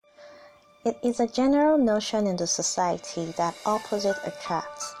It is a general notion in the society that opposite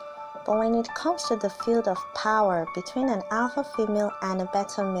attracts. But when it comes to the field of power between an alpha female and a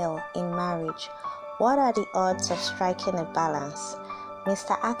beta male in marriage, what are the odds of striking a balance?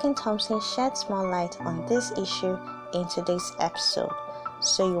 Mr. Akin Thompson sheds more light on this issue in today's episode.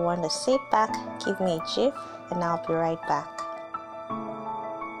 So you want to sit back, give me a gif, and I'll be right back.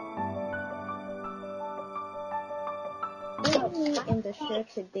 Joining me in the show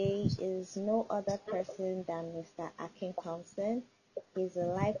today is no other person than Mr. Akin Thompson. He's a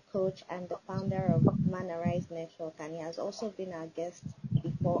life coach and the founder of Manarize Network, and he has also been our guest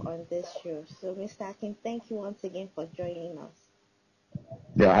before on this show. So, Mr. Akin, thank you once again for joining us.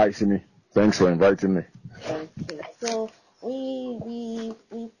 Yeah, hi, Simi. Thanks for inviting me. Thank you. So, we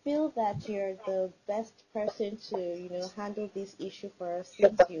feel that you're the best person to handle this issue for us,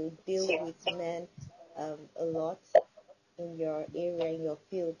 since you deal with men a lot in your area, in your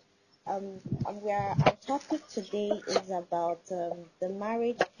field. Our topic today is about the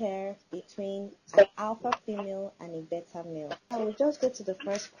marriage pair between an alpha female and a beta male. I will just go to the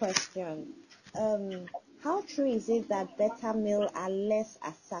first question. How true is it that beta male are less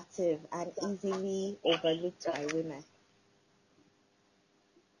assertive and easily overlooked by women?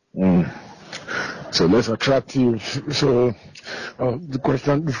 So less attractive. So the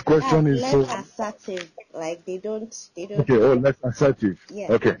question is less assertive. Like they don't. Okay. Oh, less assertive.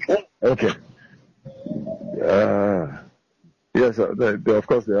 Yeah. Okay. Yes. Of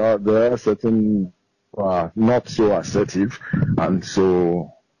course, there are certain not so assertive, and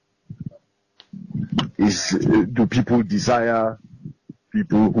so do people desire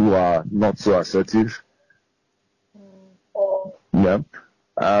people who are not so assertive? Yeah.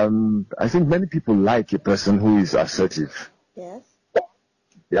 I think many people like a person who is assertive. Yes.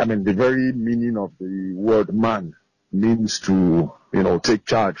 I mean, the very meaning of the word man means to, take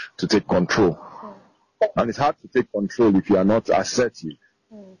charge, to take control. And it's hard to take control if you are not assertive.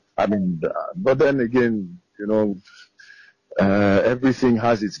 I mean, but then again, everything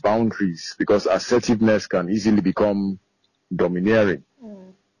has its boundaries, because assertiveness can easily become domineering.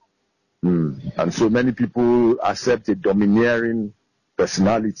 And so many people accept a domineering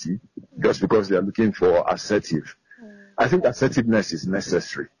personality just because they are looking for assertive. I think assertiveness is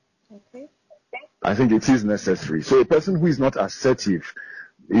necessary. Okay. I think it is necessary. So a person who is not assertive,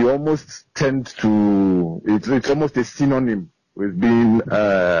 he almost tends to, it's almost a synonym with being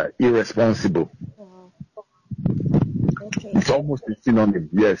irresponsible. Okay. It's almost a synonym,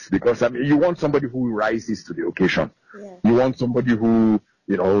 yes, because you want somebody who rises to the occasion. Yeah. You want somebody who,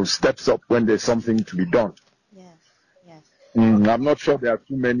 steps up when there's something to be done. Yes. I'm not sure there are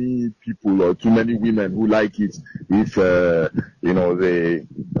too many people or too many women who like it if, they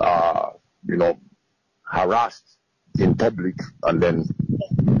are, harassed in public and then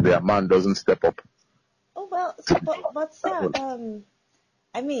their man doesn't step up. Oh, well, but sir,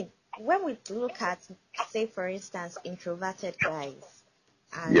 I mean, when we look at, say, for instance, introverted guys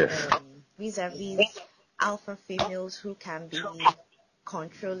and Yes. Vis-a-vis alpha females who can be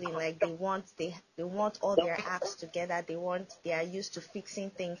controlling, like they want all their acts together, they are used to fixing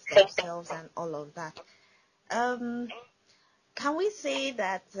things themselves and all of that. Can we say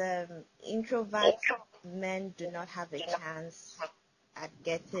that introvert men do not have a chance at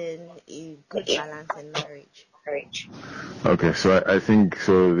getting a good balance in marriage? Okay, so I think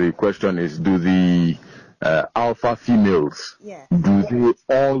the question is, do the alpha females, Yes. do they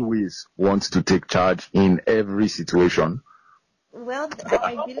always want to take charge in every situation? Well,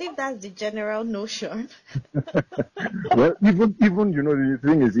 I believe that's the general notion. Well, even the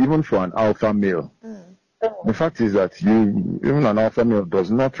thing is, even for an alpha male, the fact is that even an alpha male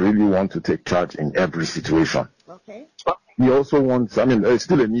does not really want to take charge in every situation. Okay. He also wants, there's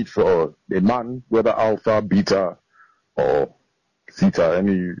still a need for a man, whether alpha, beta, or theta,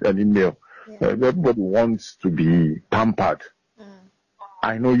 any male. Yeah. Everybody wants to be pampered.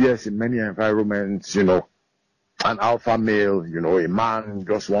 I know, yes, in many environments, an alpha male, a man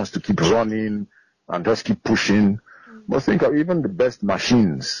just wants to keep running and just keep pushing. But think of even the best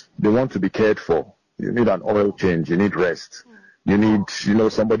machines. They want to be cared for. You need an oil change. You need rest. You need,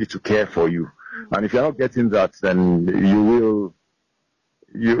 somebody to care for you. And if you're not getting that, then you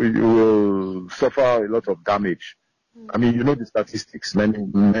will suffer a lot of damage. The statistics, many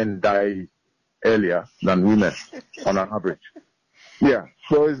men die earlier than women on an average. Yeah,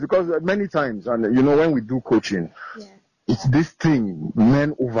 so it's because many times, and when we do coaching, it's this thing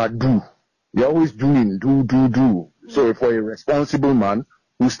men overdo. They're always doing, do. So for a responsible man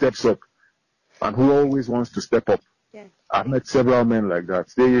who steps up and who always wants to step up, I've met several men like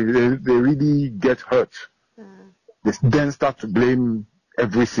that. They really get hurt. They then start to blame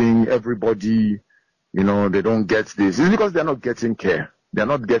everything, everybody, you know, they don't get this. It's because they're not getting care. They're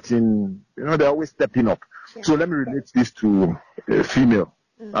not getting, you know, they're always stepping up. Yeah. So let me relate this to a female,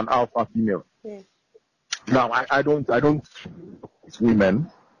 an alpha female. Yeah. Now, I don't with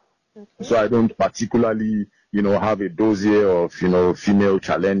women, so I don't particularly, you know, have a dossier of, you know, female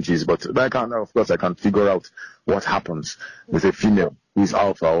challenges, but of course, I can figure out what happens with a female who is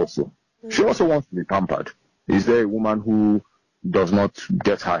alpha also. She also wants to be pampered. Is there a woman who does not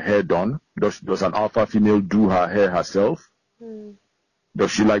get her hair done? Does an alpha female do her hair herself?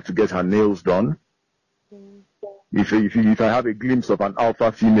 Does she like to get her nails done? If I have a glimpse of an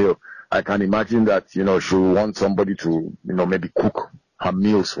alpha female, I can imagine that, you know, she'll want somebody to, you know, maybe cook her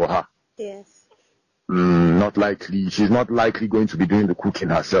meals for her. Yes. Not likely. She's not likely going to be doing the cooking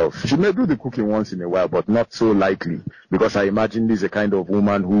herself. She may do the cooking once in a while, but not so likely, because I imagine this is a kind of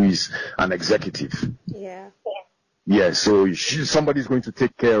woman who is an executive. Yeah. Yeah, so somebody's going to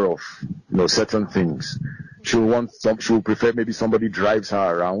take care of, you know, certain things. She'll prefer maybe somebody drives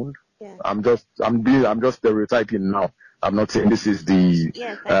her around. Yeah. I'm just stereotyping now. I'm not saying this is the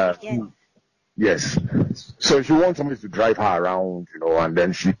yes. So she wants somebody to drive her around, you know, and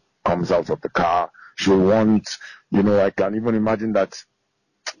then she comes out of the car. She'll want, you know, I can even imagine that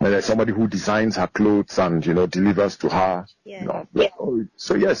there's somebody who designs her clothes and, you know, delivers to her. Yeah. You know.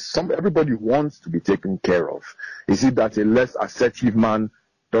 So yes, everybody wants to be taken care of. Is it that a less assertive man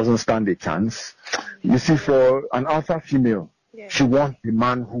doesn't stand a chance? You see, for an alpha female, she wants a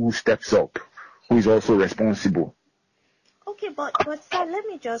man who steps up, who is also responsible. Okay, but sir, let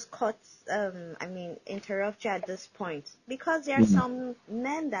me just interrupt you at this point, because there are some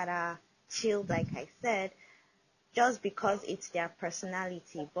men that are chilled, like I said, just because it's their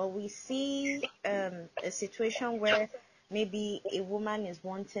personality. But we see a situation where maybe a woman is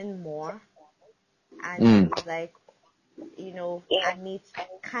wanting more, and it's like, you know, and it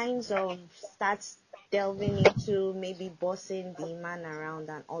kinds of starts delving into maybe bossing the man around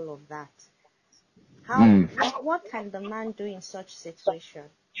and all of that. What can the man do in such situation?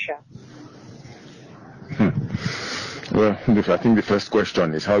 Well, I think the first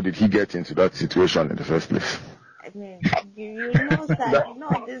question is, how did he get into that situation in the first place? I mean, you know that, you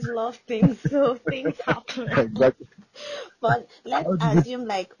know these love things, so things happen. Exactly. But let's assume,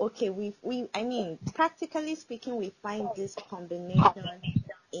 like, okay, practically speaking, we find this combination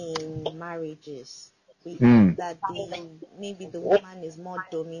in marriages. We find that maybe the woman is more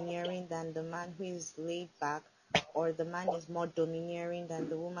domineering than the man who is laid back, or the man is more domineering than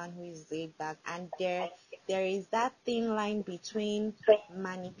the woman who is laid back, and there is that thin line between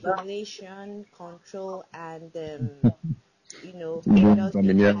manipulation, control, and you know, just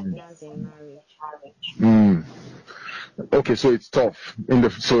being partners in marriage. Okay, so it's tough.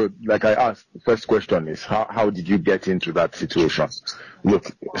 So, like I asked, the first question is, how did you get into that situation?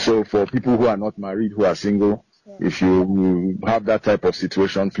 Look, so for people who are not married, who are single, if you have that type of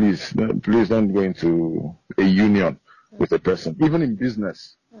situation, please don't go into a union with a person, even in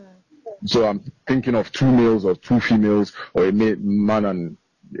business. So I'm thinking of two males or two females, or a man and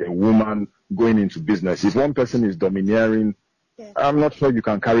a woman going into business. If one person is domineering, I'm not sure you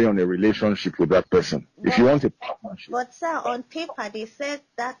can carry on a relationship with that person. If you want a partnership. But sir, on paper they said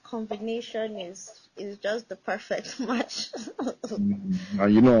that combination is just the perfect match.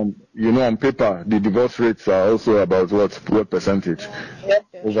 And you know, on paper the divorce rates are also about what percentage?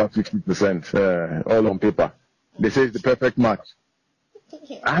 Over 50%. All on paper. They say it's the perfect match.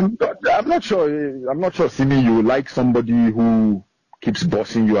 I'm not sure, Simi, you like somebody who keeps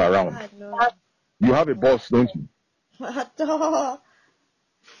bossing you around. You have a boss, don't you? I don't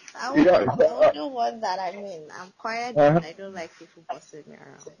want that. I'm quiet, but I don't like people bossing me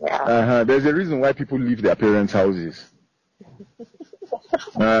around. There's a reason why people leave their parents' houses.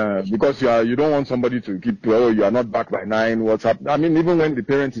 Because you don't want somebody to keep, you are not back by 9, what's up? I mean, even when the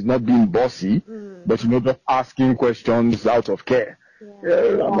parent is not being bossy, but just asking questions out of care.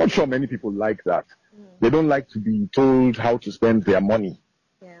 I'm not sure many people like that. They don't like to be told how to spend their money.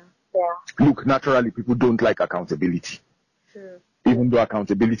 Look, naturally, people don't like accountability. True. Even though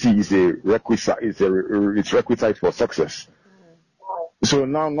accountability is a requisite, it's requisite for success. So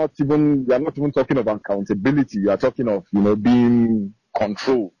now, we are not even talking of accountability. You are talking of, being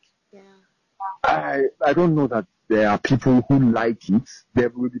controlled. I don't know that there are people who like it. There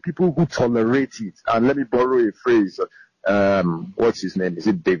will be people who tolerate it. And let me borrow a phrase. What's his name? Is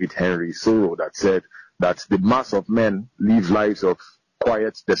it David Henry Thoreau that said that the mass of men live lives of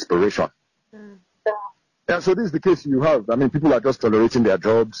quiet desperation. And so this is the case you have. I mean, people are just tolerating their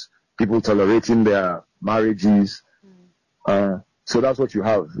jobs, people tolerating their marriages. So that's what you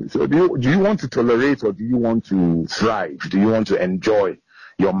have. So do you want to tolerate, or do you want to thrive? Do you want to enjoy?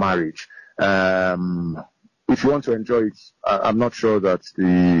 your marriage. If you want to enjoy it, I'm not sure that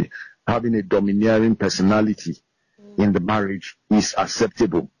having a domineering personality in the marriage is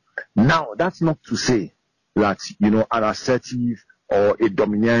acceptable. Now, that's not to say that, an assertive or a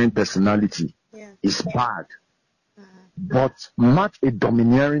domineering personality is bad. But match a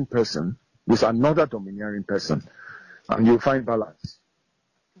domineering person with another domineering person, and you'll find balance.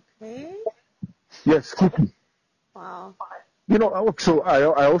 Okay. Yes, quickly. Wow. So I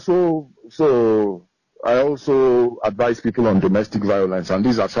also advise people on domestic violence, and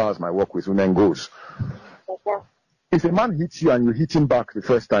this is as far as my work with women goes. If a man hits you and you hit him back the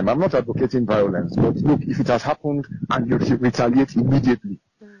first time, I'm not advocating violence, but look, if it has happened and you retaliate immediately,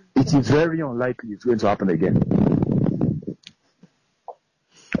 it is very unlikely it's going to happen again.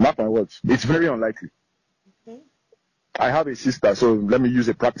 Mark my words, it's very unlikely. Okay. I have a sister, so let me use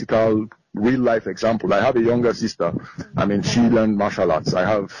a practical, real-life example. I have a younger sister. She learned martial arts. I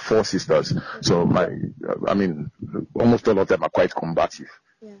have 4 sisters, so almost all of them are quite combative.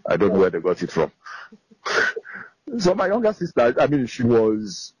 Yeah. I don't know where they got it from. So my younger sister, she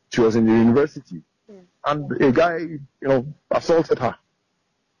was in the university, and a guy, assaulted her.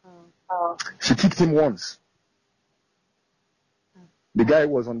 She kicked him once. The guy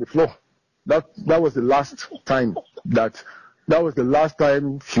was on the floor. That was the last time that was the last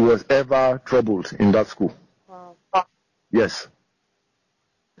time she was ever troubled in that school. Wow. Yes.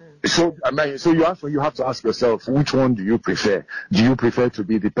 So you have to ask yourself, which one do you prefer? Do you prefer to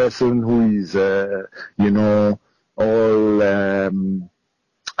be the person who is, all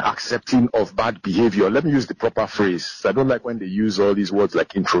accepting of bad behavior? Let me use the proper phrase. I don't like when they use all these words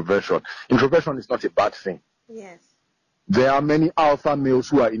like introversion. Introversion is not a bad thing. Yes. There are many alpha males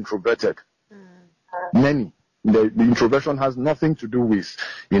who are introverted. Many. The introversion has nothing to do with,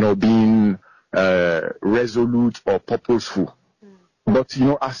 being resolute or purposeful. But,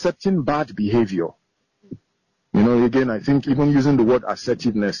 accepting bad behavior. Again, I think even using the word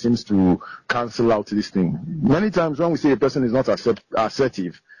assertiveness seems to cancel out this thing. Many times when we say a person is not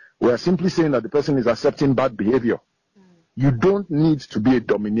assertive, we are simply saying that the person is accepting bad behavior. You don't need to be a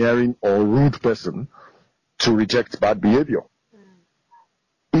domineering or rude person to reject bad behavior.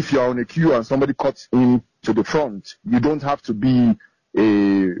 If you're on a queue and somebody cuts in to the front, you don't have to be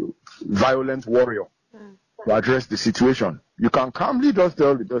a violent warrior to address the situation. You can calmly just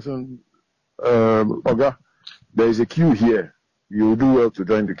tell the person, Oga, there is a queue here. You will do well to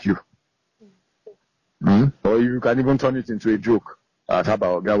join the queue. Or you can even turn it into a joke.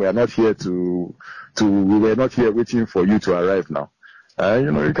 Oga, we are not here we were not here waiting for you to arrive now.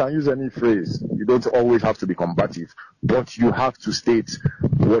 You can use any phrase. You don't always have to be combative, but you have to state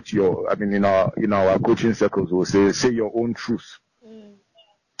what in our coaching circles we'll say your own truth.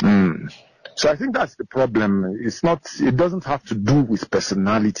 So I think that's the problem. It doesn't have to do with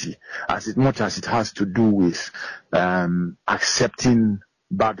personality as much as it has to do with accepting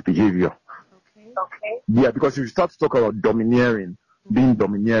bad behavior. Okay. Yeah, because if you start to talk about being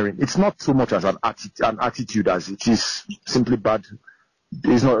domineering, it's not so much as an attitude as it is simply bad.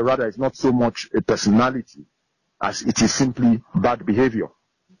 It's not so much a personality as it is simply bad behavior.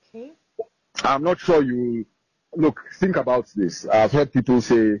 Okay. I'm not sure think about this. I've heard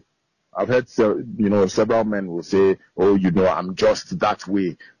several men will say, oh, I'm just that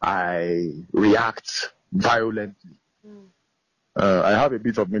way. I react violently. I have a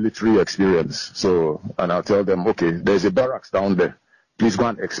bit of military experience, and I'll tell them, okay, there's a barracks down there. Please go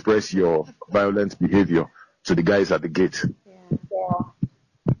and express your violent behavior to the guys at the gate.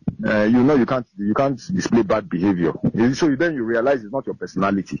 You can't display bad behavior. So then you realize it's not your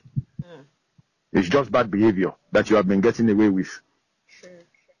personality. It's just bad behavior that you have been getting away with.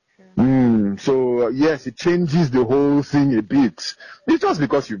 Sure. So yes, it changes the whole thing a bit. It's just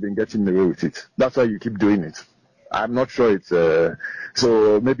because you've been getting away with it. That's why you keep doing it. I'm not sure it's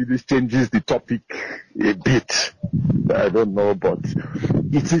so maybe this changes the topic a bit. I don't know, but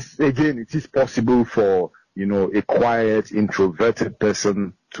it is possible for a quiet, introverted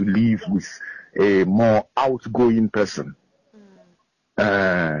person to live with a more outgoing person.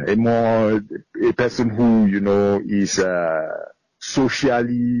 A person who, is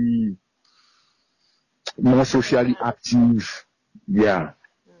more socially active. Yeah.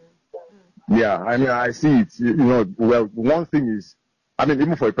 Yeah. I see it. Well, one thing is,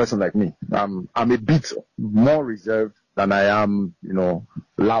 even for a person like me, I'm a bit more reserved than I am,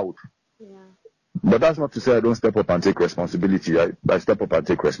 loud. Yeah. But that's not to say I don't step up and take responsibility. I step up and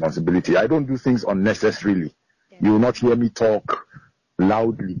take responsibility. I don't do things unnecessarily. Yeah. You will not hear me talk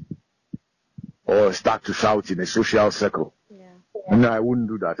loudly or start to shout in a social circle. Yeah. No, I wouldn't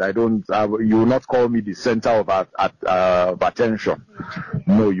do that. You will not call me the center of attention.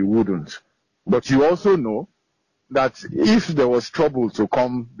 No, you wouldn't. But you also know that if there was trouble to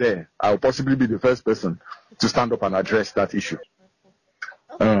come there, I'll possibly be the first person to stand up and address that issue.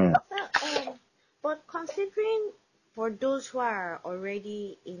 Okay. But considering for those who are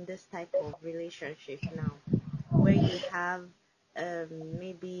already in this type of relationship now, where you have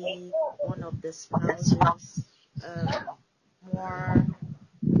maybe one of the spouses more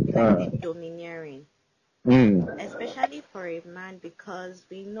domineering, especially for a man, because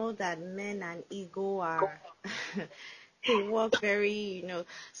we know that men and ego are they work very,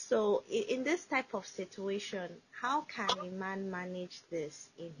 So in this type of situation, how can a man manage this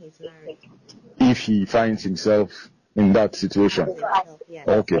in his marriage? If he finds himself in that situation. Yes.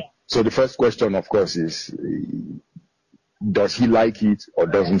 Okay. So the first question, of course, is does he like it or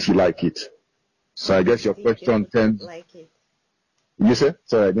doesn't he like it? So I guess your question tends. Like it. You say?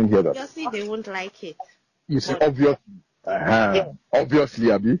 Sorry, I didn't hear that. Obviously, they won't like it. You say obviously.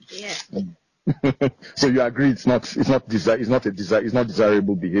 Obviously, Abi. Yes. So you agree it's not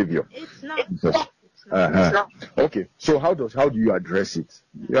desirable behavior. It's not. Okay. So how do you address it?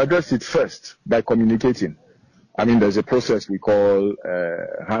 You address it first by communicating. I mean, there's a process we call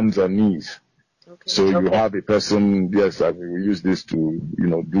hands on knees. Okay. So you have a person. Yes, I mean, we use this to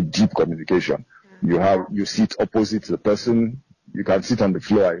do deep communication. You sit opposite the person. You can sit on the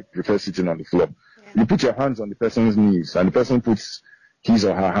floor. I prefer sitting on the floor. Yeah. You put your hands on the person's knees, and the person puts his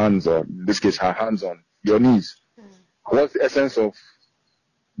or her hands, or in this case, her hands on your knees. What's the essence of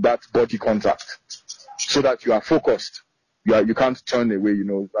that body contact? So that you are focused. You can't turn away.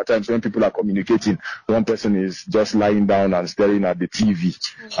 At times when people are communicating, one person is just lying down and staring at the TV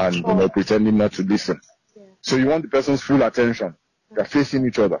and pretending not to listen. Yeah. So you want the person's full attention. You're facing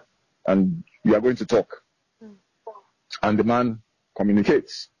each other, and you are going to talk. And the man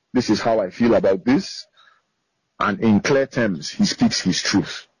communicates. This is how I feel about this. And in clear terms, he speaks his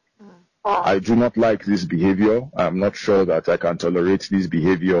truth. I do not like this behavior. I'm not sure that I can tolerate this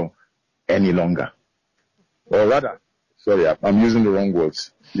behavior any longer. Or rather, sorry, I'm using the wrong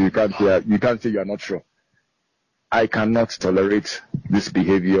words. You can't say you are not sure. I cannot tolerate this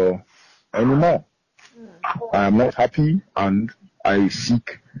behavior anymore. I am not happy and I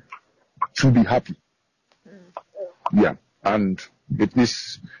seek to be happy. Yeah, and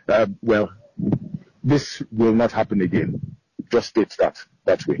this will not happen again. Just state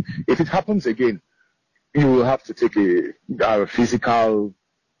that way. If it happens again, you will have to take a physical.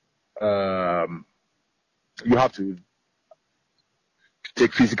 You have to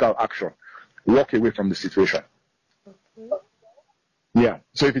take physical action. Walk away from the situation. Okay. Yeah.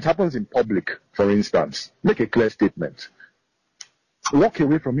 So if it happens in public, for instance, make a clear statement. Walk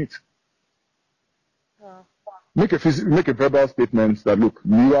away from it. Make a verbal statement that, look,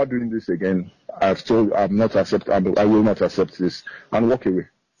 you are doing this again. I will not accept this, and walk away.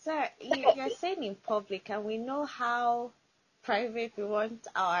 Sir, you're saying in public, and we know how private we want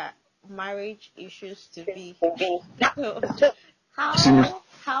our marriage issues to be.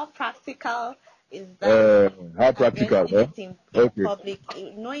 How practical is that? How practical? In public,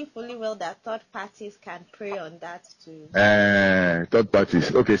 knowing fully well that third parties can prey on that too. Third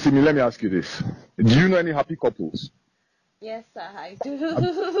parties. Okay, Simi, let me ask you this. Do you know any happy couples? Yes, sir, I do.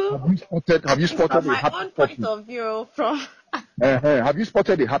 Have you spotted a happy couple? From my own point of view, have you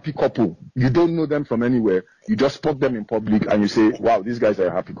spotted a happy couple? You don't know them from anywhere. You just spot them in public and you say, wow, these guys are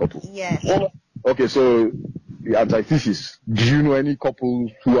a happy couple. Yes. Okay, so the antithesis. Do you know any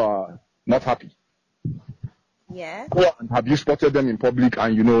couples who are not happy? Yes. And have you spotted them in public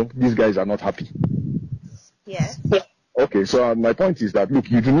and these guys are not happy? Yes. Okay, so my point is that, look,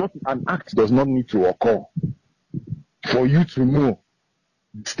 an act does not need to occur for you to know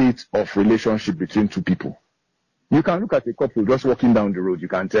the state of relationship between two people. You can look at a couple just walking down the road. You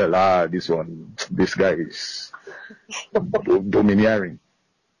can tell, this guy is domineering.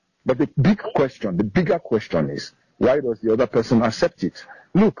 But the bigger question is, why does the other person accept it?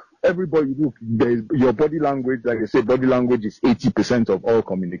 Look, everybody, your body language, like I said, body language is 80% of all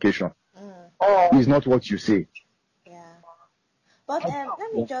communication. It's not what you say. But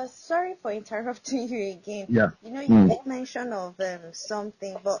let me sorry for interrupting you again. Yeah. You did mention of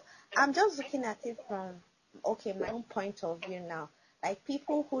something, but I'm just looking at it from, my own point of view now. Like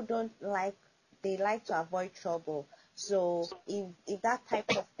people who they like to avoid trouble. So if that type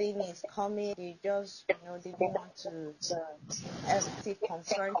of thing is coming, they just, they don't want to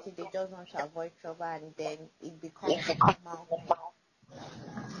confront it. They just want to avoid trouble, and then it becomes normal.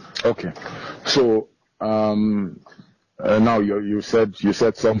 Okay. So, now you said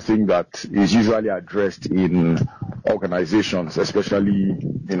something that is usually addressed in organizations, especially,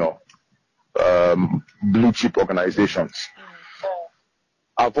 blue chip organizations.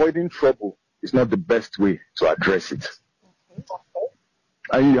 Avoiding trouble is not the best way to address it.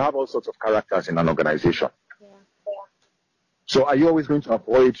 And you have all sorts of characters in an organization. So are you always going to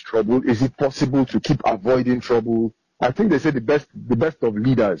avoid trouble? Is it possible to keep avoiding trouble? I think they say the best of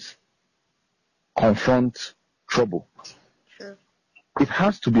leaders confront trouble. Sure. It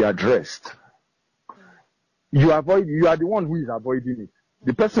has to be addressed. You are the one who is avoiding it.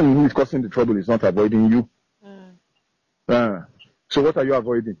 The person who is causing the trouble is not avoiding you. So what are you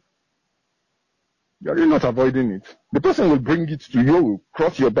avoiding? You're really not avoiding it. The person will bring it to you, will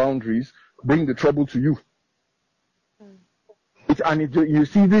cross your boundaries, bring the trouble to you. You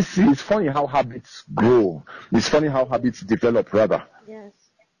see, this is funny how habits grow. It's funny how habits develop, rather. Yes.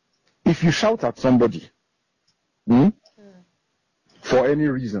 If you shout at somebody, for any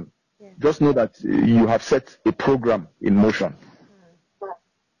reason, just know that you have set a program in motion.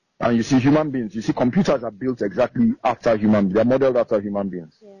 And you see human beings, computers are built exactly after human beings. They're modeled after human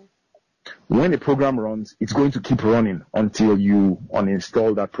beings. Yeah. When a program runs, it's going to keep running until you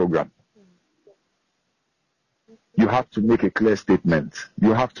uninstall that program. You have to make a clear statement.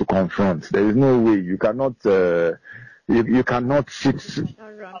 You have to confront. There is no way. You cannot you cannot sit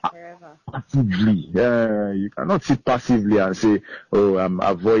passively. You cannot sit passively and say, "Oh, I'm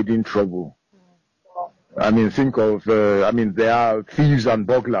avoiding trouble." Think of, there are thieves and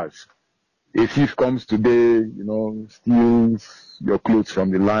burglars. A thief comes today, steals your clothes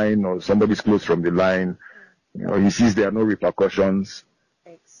from the line or somebody's clothes from the line. He sees there are no repercussions.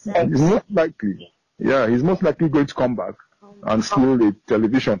 Exactly. He's most likely going to come back and steal a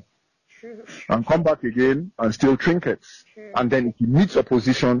television. True. And come back again and steal trinkets. True. And then if he meets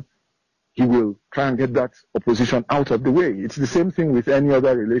opposition, he will try and get that opposition out of the way. It's the same thing with any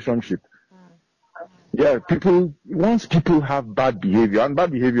other relationship. Once people have bad behavior, and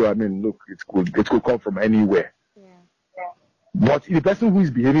bad behavior, it could come from anywhere. Yeah. But the person who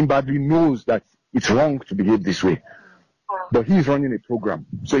is behaving badly knows that it's wrong to behave this way. But he is running a program,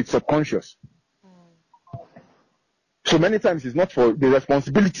 so it's subconscious. So many times the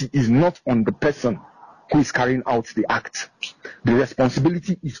responsibility is not on the person who is carrying out the act. The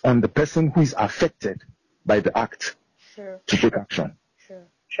responsibility is on the person who is affected by the act to take action. Sure.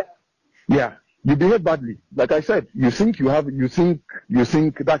 Yeah. You behave badly. Like I said, you think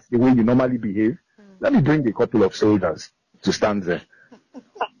that's the way you normally behave. Let me bring a couple of soldiers to stand there.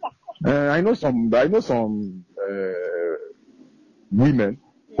 I know some women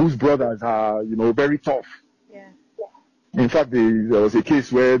whose brothers are, very tough. Yeah. In fact, there was a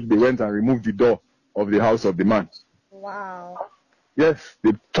case where they went and removed the door of the house of the man. Wow. Yes,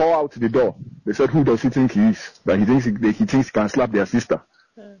 they tore out the door. They said, "Who does he think he is? That he thinks he can slap their sister."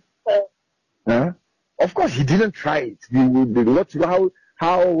 Of course, he didn't try it.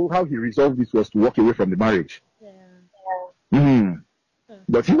 How he resolved this was to walk away from the marriage. Yeah.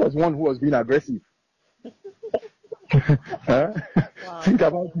 But he was one who was being aggressive. Wow. Think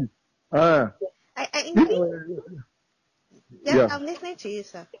about it. I'm listening to you,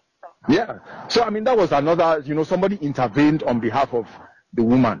 sir. Yeah. So that was another. Somebody intervened on behalf of the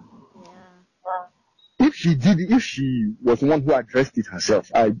woman. If she was the one who addressed it herself,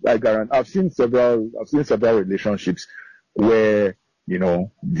 I guarantee. I've seen several relationships where,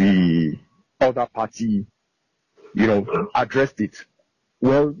 the other party, addressed it.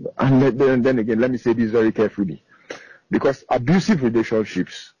 Well, and then again, let me say this very carefully, because abusive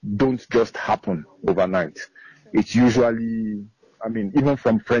relationships don't just happen overnight. It's usually, even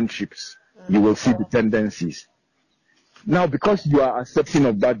from friendships, you will see the tendencies. Now, because you are accepting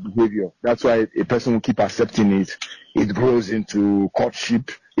of that behavior, that's why a person will keep accepting it. It grows into courtship.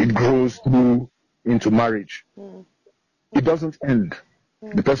 It grows into marriage. It doesn't end.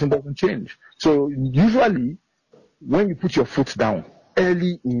 The person doesn't change. So usually, when you put your foot down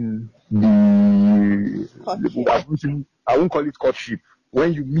early in I won't call it courtship.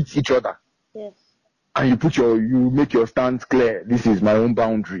 When you meet each other, yes, and you make your stance clear. This is my own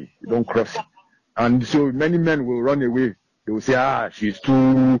boundary. You don't cross it. And so many men will run away. They will say, she's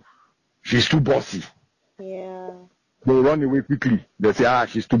too bossy. Yeah. They will run away quickly. They say,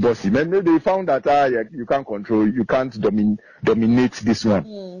 she's too bossy. Maybe they found that you can't control, you can't dominate this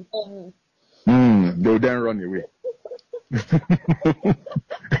one. They'll then run away.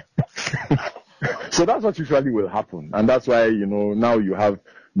 So that's what usually will happen. And that's why, now you have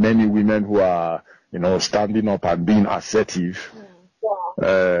many women who are, standing up and being assertive.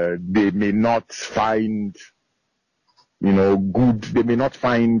 They may not find, they may not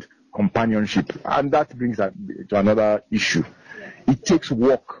find companionship. And that brings us to another issue. It takes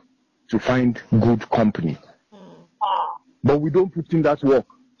work to find good company. But we don't put in that work.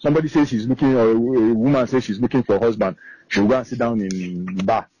 Somebody says she's looking, or a woman says she's looking for a husband. She'll go and sit down in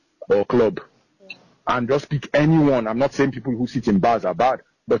bar or club and just pick anyone. I'm not saying people who sit in bars are bad,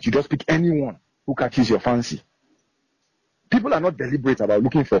 but you just pick anyone who catches your fancy. People are not deliberate about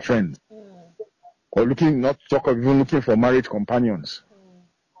looking for friends or not talk of even looking for marriage companions.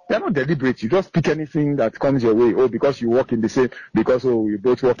 They're not deliberate. You just pick anything that comes your way. Oh, because you work in the same, because you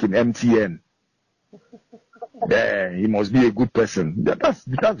both work in MTN. Yeah, he must be a good person.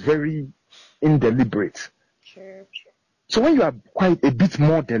 That's very indeliberate. Sure. So when you are quite a bit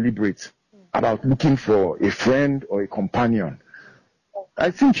more deliberate about looking for a friend or a companion,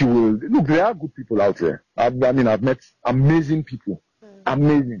 I think you will. Look, there are good people out there. I've met amazing people.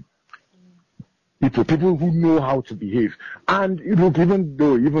 Amazing people who know how to behave. And look, even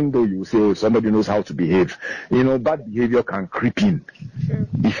though you say, oh, somebody knows how to behave, bad behavior can creep in. Sure.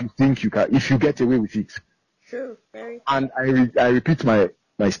 If you think you can, if you get away with it. True. Very true. And I repeat my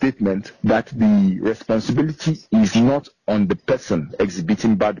statement that the responsibility is not on the person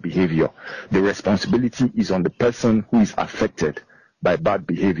exhibiting bad behavior. The responsibility is on the person who is affected by bad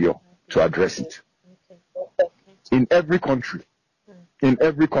behavior to address it. Okay. In every country,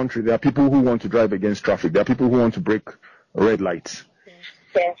 there are people who want to drive against traffic. There are people who want to break red lights.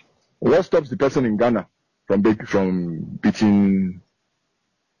 Yes. What stops the person in Ghana from beating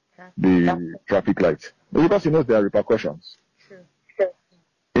the traffic lights? Because he knows there are repercussions. True.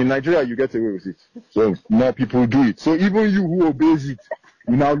 In Nigeria, you get away with it. So more people do it. So even you who obeys it,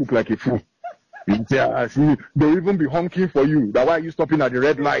 you now look like a fool. They'll even be honking for you. That's why are you stopping at the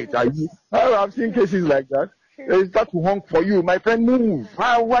red light? I've seen cases like that. They start to honk for you. My friend, move.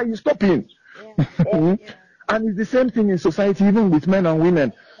 Why are you stopping? Yeah. And it's the same thing in society, even with men and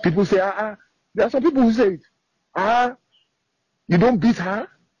women. People say, there are some people who say it. You don't beat her?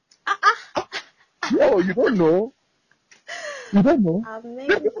 No, you don't know. You don't know.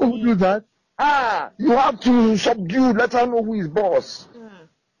 There are people who do that. You have to subdue, let her know who is boss.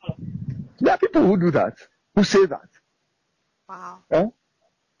 There are people who do that, who say that. Wow.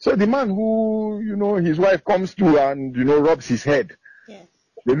 So the man who, his wife comes to and, rubs his head. Yes.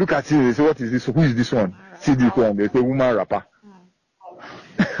 They look at him, they say, what is this? Who is this one? See this one. They say, woman rapper.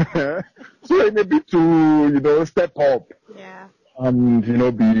 So it may be to, step up. Yeah. And,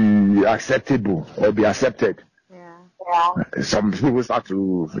 be acceptable or be accepted. Yeah. Some people start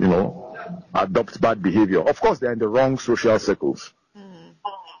to, adopt bad behavior. Of course, they're in the wrong social circles.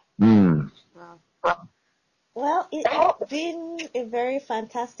 Wow. Well, it's been a very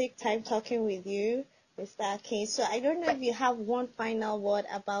fantastic time talking with you, Mr. Akin. So I don't know if you have one final word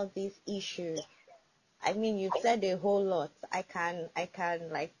about this issue. I mean, you've said a whole lot. I can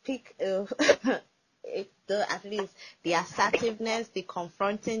pick at least the assertiveness, the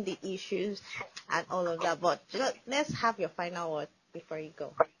confronting the issues, and all of that. But let's have your final word before you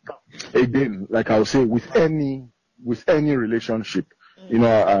go. Again, like I was saying, with any relationship,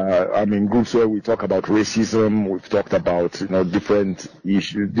 I'm in groups where we talk about racism. We've talked about different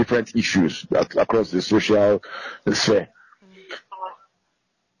issues that across the social sphere.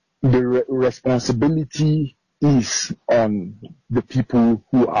 The responsibility is on the people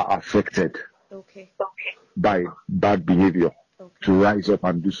who are affected by bad behavior to rise up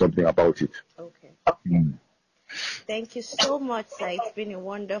and do something about it. Okay. Thank you so much, sir. It's been a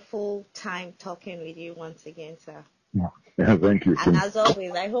wonderful time talking with you once again, sir. Yeah, thank you. And as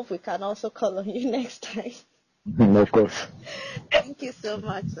always, I hope we can also call on you next time. Of course. Thank you so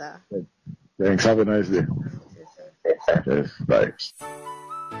much, sir. Thanks. Have a nice day. Yes, bye.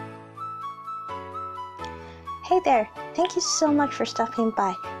 Hey there, thank you so much for stopping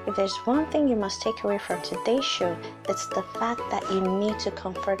by. If there's one thing you must take away from today's show, it's the fact that you need to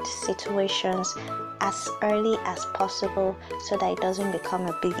confront situations as early as possible so that it doesn't become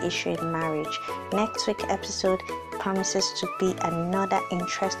a big issue in marriage. Next week's episode promises to be another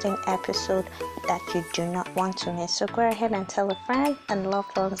interesting episode that you do not want to miss. So go ahead and tell a friend and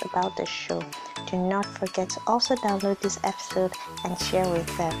loved ones about the show. Do not forget to also download this episode and share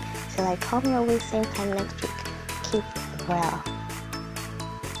with them. Till I come your way same time next week. Keep well.